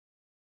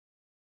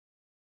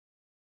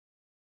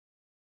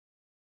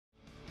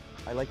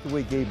I like the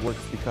way Gabe works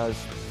because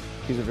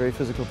he's a very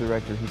physical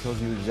director. He tells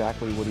you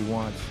exactly what he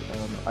wants.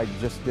 I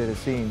just did a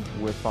scene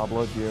with Bob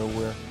Logio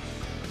where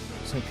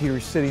St.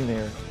 Peter's sitting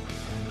there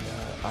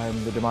and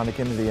I'm the demonic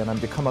entity and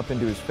I'm to come up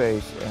into his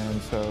face,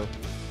 and so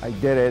I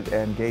did it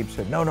and Gabe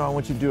said, no, I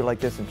want you to do it like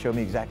this, and show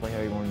me exactly how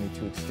he wanted me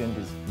to extend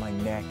my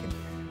neck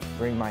and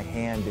bring my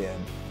hand in,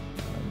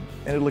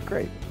 and it looked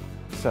great.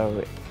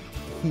 So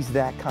he's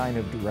that kind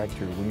of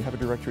director. When you have a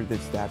director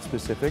that's that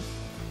specific,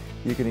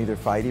 you can either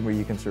fight him or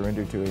you can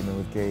surrender to him, and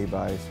with Gabe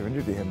I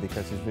surrendered to him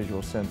because his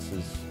visual sense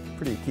is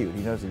pretty acute.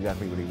 He knows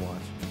exactly what he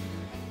wants.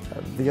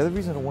 The other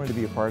reason I wanted to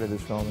be a part of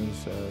this film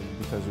is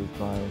because of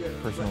my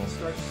personal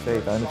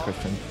faith. I'm a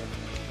Christian,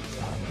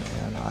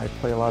 and I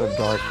play a lot of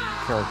dark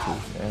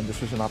characters, and this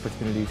was an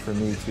opportunity for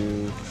me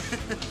to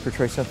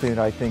portray something that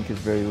I think is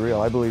very real.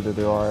 I believe that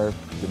there are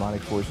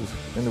demonic forces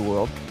in the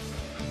world.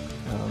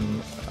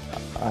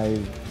 I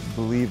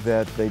believe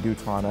that they do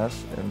taunt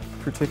us, and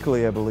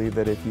particularly I believe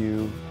that if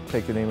you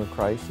take the name of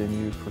Christ and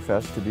you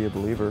profess to be a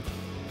believer,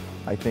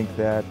 I think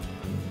that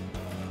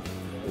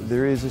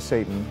there is a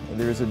Satan,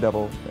 there is a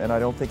devil, and I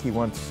don't think he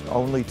wants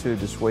only to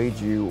dissuade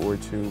you or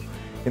to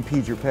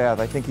impede your path.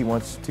 I think he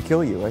wants to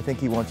kill you. I think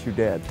he wants you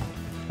dead.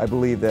 I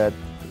believe that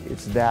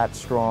it's that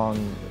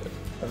strong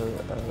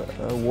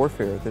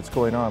warfare that's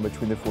going on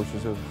between the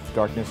forces of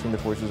darkness and the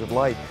forces of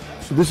light.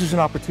 So this is an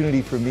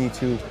opportunity for me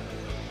to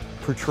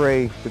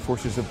portray the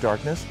forces of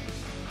darkness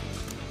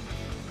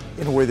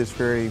in a way that's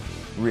very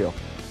real.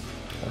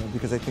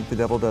 Because I think the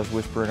devil does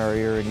whisper in our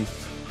ear, and he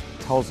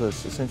tells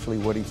us essentially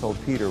what he told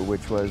Peter,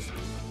 which was,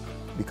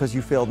 because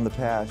you failed in the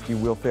past, you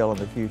will fail in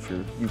the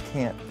future. You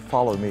can't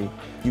follow me,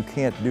 you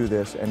can't do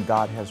this, and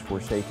God has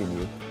forsaken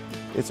you.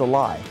 It's a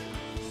lie,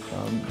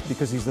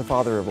 because he's the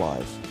father of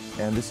lies.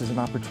 And this is an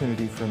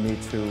opportunity for me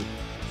to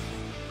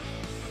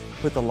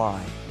put the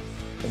lie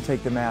and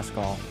take the mask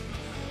off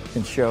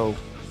and show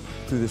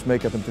through this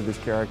makeup and through this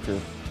character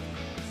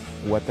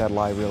what that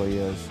lie really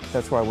is.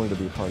 That's why I wanted to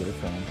be a part of the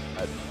film.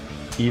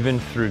 Even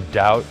through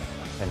doubt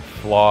and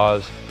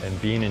flaws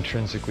and being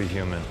intrinsically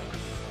human,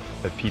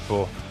 that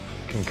people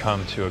can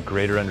come to a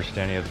greater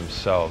understanding of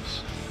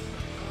themselves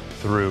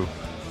through,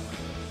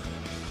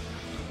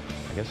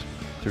 I guess,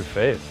 through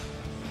faith,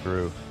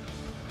 through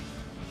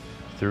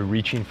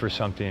reaching for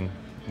something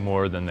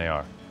more than they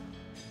are.